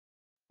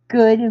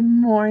Good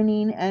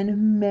morning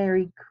and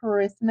Merry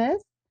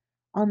Christmas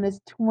on this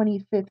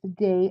 25th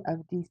day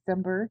of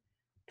December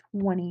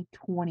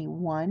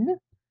 2021.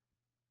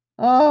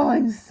 Oh,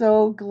 I'm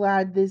so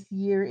glad this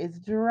year is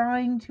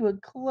drawing to a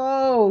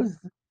close.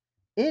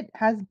 It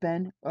has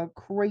been a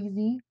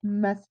crazy,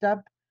 messed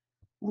up,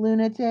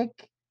 lunatic,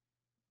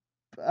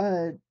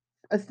 uh,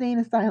 insane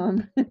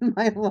asylum in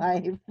my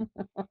life.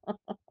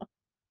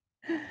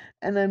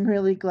 And I'm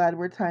really glad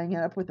we're tying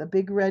it up with a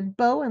big red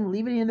bow and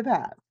leaving it in the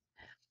past.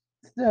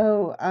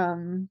 So,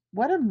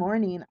 what a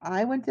morning.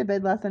 I went to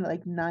bed last night at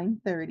like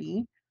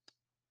 9:30,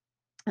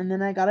 and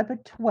then I got up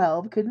at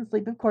 12. Couldn't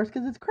sleep, of course,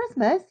 because it's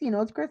Christmas,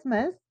 it's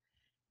Christmas.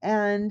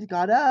 And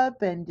got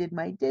up and did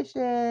my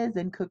dishes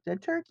and cooked a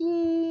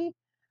turkey,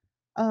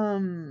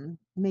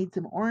 made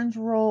some orange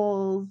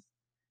rolls,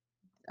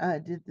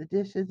 did the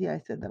dishes. Yeah, I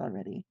said that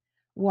already.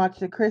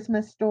 Watched A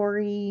Christmas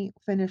Story,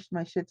 finished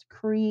my Schitt's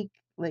Creek,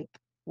 like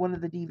one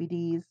of the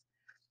DVDs.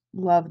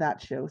 Love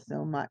that show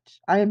so much.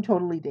 I am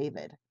totally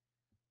David.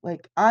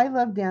 Like, I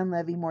love Dan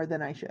Levy more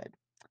than I should.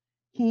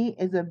 He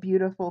is a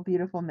beautiful,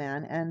 beautiful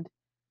man, and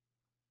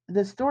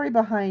the story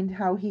behind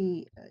how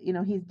he's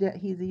a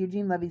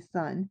Eugene Levy's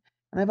son,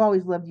 and I've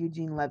always loved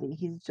Eugene Levy.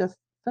 He's just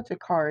such a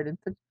card and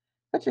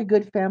such a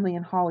good family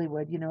in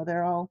Hollywood.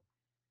 They're all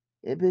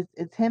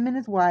it's him and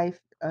his wife,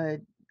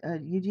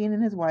 Eugene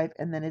and his wife,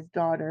 and then his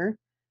daughter,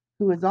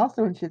 who is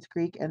also in Schitt's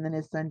Creek, and then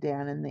his son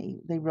Dan, and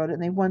they wrote it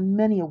and they won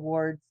many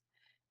awards,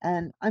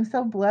 and I'm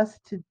so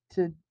blessed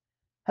to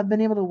have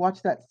been able to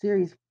watch that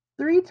series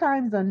 3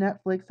 times on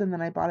Netflix, and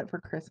then I bought it for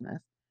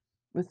Christmas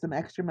with some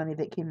extra money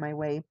that came my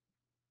way.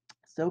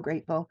 So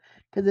grateful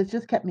because it's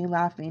just kept me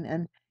laughing.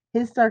 And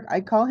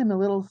I call him a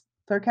little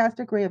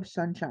sarcastic ray of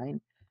sunshine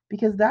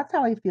because that's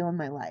how I feel in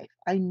my life.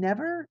 I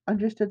never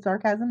understood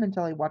sarcasm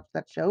until I watched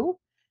that show,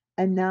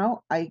 and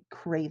now I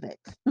crave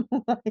it.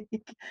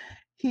 Like,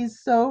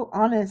 he's so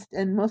honest,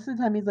 and most of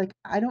the time he's like,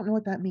 I don't know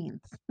what that means.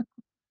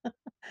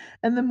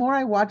 And the more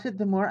I watch it,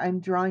 the more I'm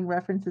drawing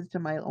references to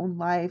my own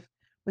life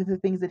with the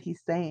things that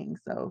he's saying.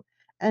 So,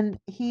 and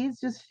he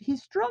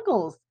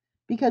struggles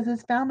because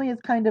his family has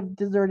kind of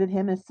deserted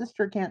him. His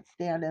sister can't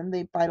stand him.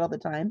 They fight all the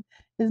time.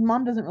 His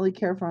mom doesn't really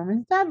care for him.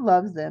 His dad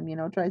loves him,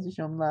 tries to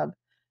show him love.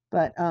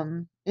 But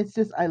it's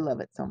just I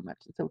love it so much.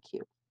 It's so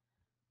cute.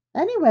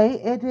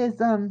 Anyway, it is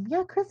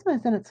yeah,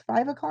 Christmas, and it's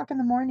 5 o'clock in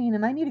the morning,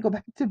 and I need to go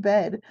back to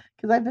bed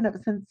because I've been up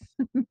since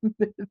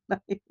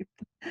midnight.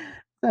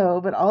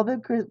 So, but all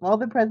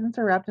the presents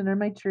are wrapped under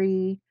my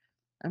tree.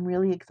 I'm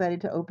really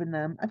excited to open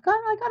them. I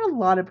got a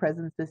lot of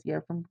presents this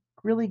year from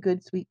really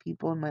good, sweet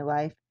people in my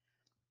life,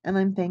 and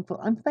I'm thankful.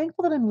 I'm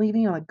thankful that I'm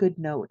leaving on a good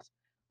note,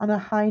 on a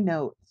high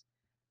note.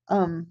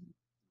 Um,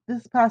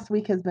 this past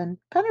week has been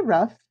kind of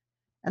rough,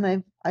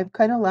 and I've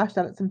kind of lashed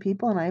out at some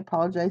people, and I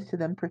apologize to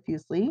them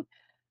profusely.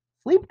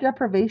 Sleep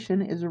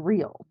deprivation is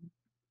real,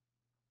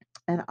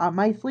 and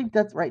my sleep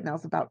debt right now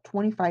is about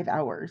 25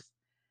 hours.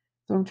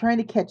 So I'm trying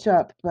to catch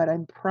up, but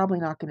I'm probably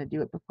not going to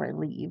do it before I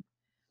leave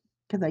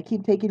because I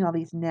keep taking all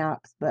these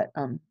naps. But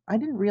I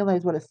didn't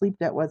realize what a sleep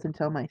debt was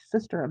until my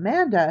sister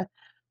Amanda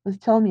was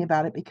telling me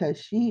about it because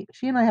she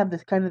and I have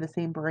this kind of the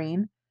same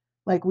brain.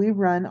 Like, we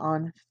run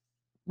on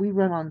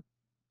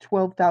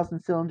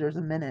 12,000 cylinders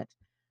a minute.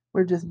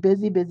 We're just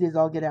busy, busy as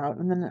all get out.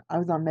 And then I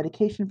was on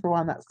medication for a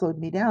while, and that slowed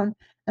me down.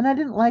 And I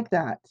didn't like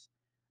that.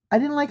 I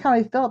didn't like how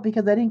I felt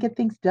because I didn't get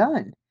things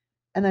done.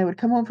 And I would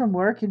come home from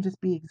work and just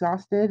be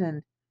exhausted.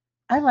 And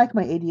I like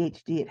my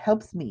ADHD. It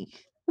helps me.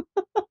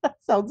 That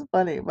sounds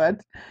funny,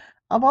 but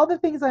of all the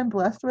things I'm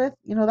blessed with,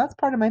 that's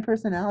part of my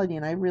personality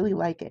and I really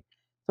like it.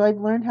 So I've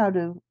learned how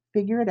to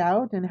figure it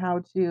out and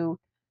how to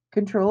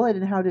control it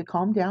and how to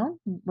calm down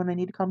when I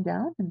need to calm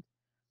down and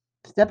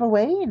step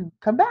away and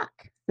come back.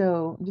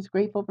 So I'm just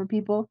grateful for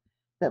people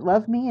that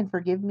love me and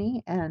forgive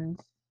me and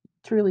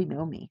truly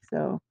know me.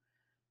 So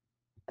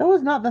that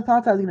was not the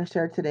thoughts I was going to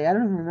share today. I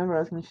don't even remember what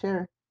I was going to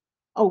share.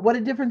 Oh, what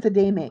a difference a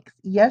day makes.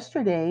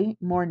 Yesterday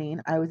morning,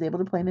 I was able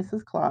to play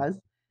Mrs. Claus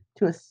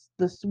to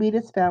the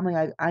sweetest family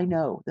I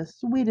know, the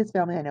sweetest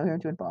family I know here in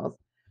Twin Falls.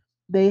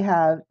 They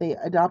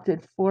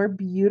adopted 4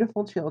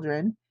 beautiful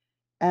children,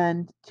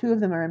 and 2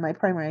 of them are in my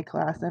primary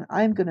class, and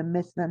I'm going to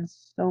miss them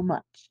so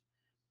much.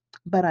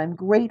 But I'm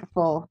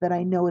grateful that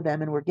I know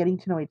them and we're getting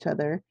to know each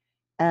other,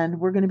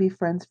 and we're going to be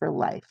friends for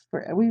life.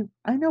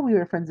 I know we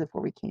were friends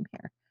before we came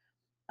here.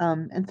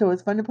 And so it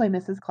was fun to play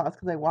Mrs. Claus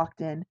because I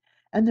walked in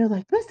and they're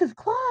like, Mrs.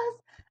 Claus.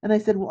 And I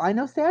said, well, I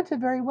know Santa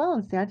very well,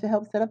 and Santa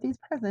helped set up these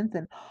presents.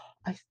 And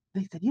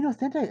they said, you know,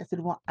 Santa. I said,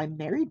 well, I'm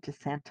married to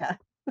Santa.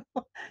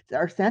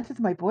 Or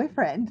Santa's my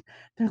boyfriend.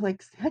 They're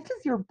like,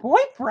 Santa's your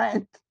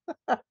boyfriend.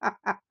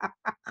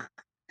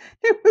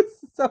 It was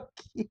so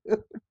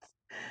cute.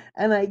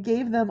 And I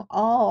gave them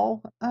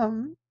all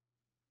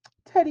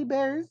teddy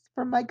bears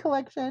from my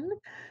collection.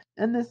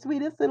 And the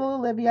sweetest little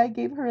Olivia, I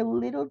gave her a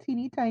little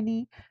teeny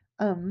tiny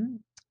um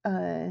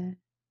uh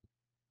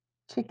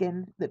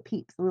chicken that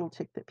peeps, a little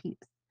chick that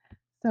peeps.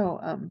 So,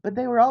 but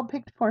they were all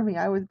picked for me.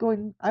 I was,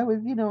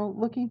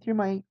 looking through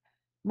my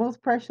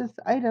most precious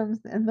items,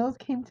 and those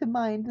came to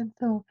mind. And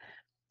so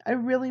I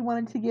really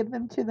wanted to give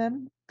them to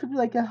them to be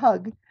like a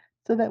hug,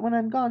 so that when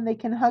I'm gone, they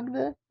can hug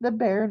the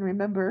bear and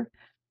remember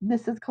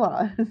Mrs.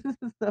 Claus.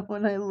 So,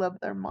 and I love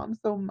their mom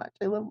so much.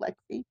 I love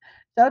Lexi.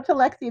 Shout out to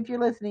Lexi if you're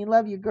listening.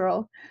 Love you,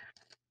 girl.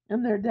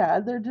 And their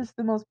dad. They're just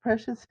the most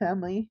precious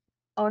family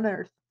on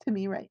earth to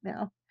me right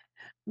now.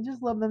 I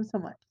just love them so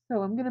much.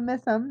 So I'm gonna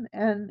miss them,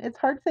 and it's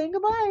hard saying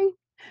goodbye,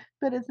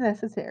 but it's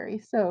necessary.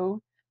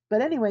 So,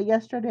 but anyway,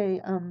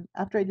 yesterday,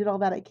 after I did all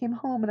that, I came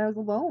home and I was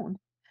alone,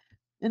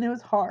 and it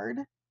was hard.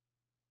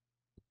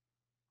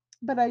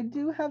 But I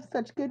do have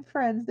such good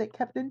friends that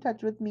kept in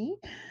touch with me.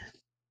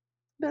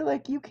 They're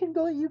like, "You can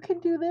go, you can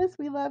do this.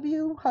 We love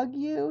you, hug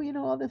you,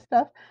 all this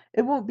stuff."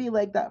 It won't be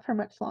like that for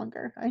much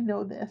longer. I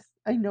know this.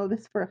 I know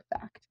this for a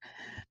fact.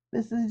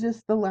 This is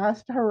just the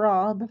last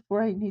hurrah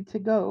before I need to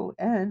go.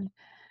 And,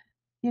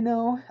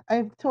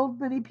 I've told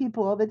many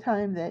people all the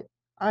time that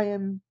I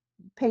am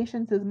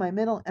Patience is my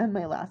middle and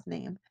my last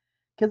name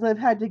because I've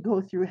had to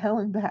go through hell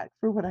and back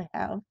for what I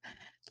have.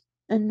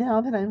 And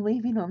now that I'm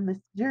leaving on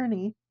this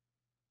journey,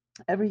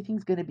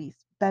 everything's going to be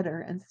better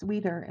and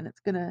sweeter,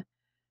 and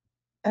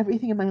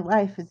everything in my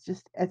life is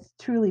just it's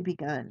truly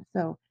begun.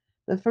 So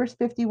the first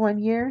 51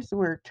 years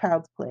were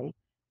child's play.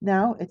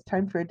 Now it's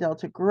time for Adele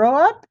to grow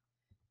up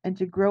and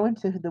to grow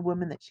into the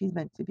woman that she's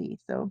meant to be.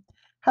 So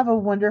have a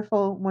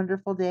wonderful,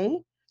 wonderful day.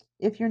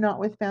 If you're not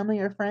with family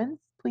or friends,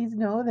 please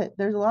know that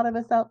there's a lot of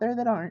us out there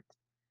that aren't.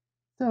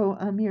 So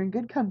you're in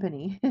good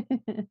company.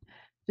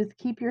 Just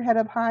keep your head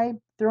up high,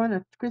 throw in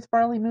a Chris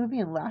Farley movie,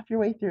 and laugh your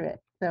way through it.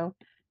 So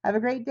have a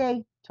great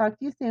day. Talk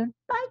to you soon.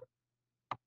 Bye.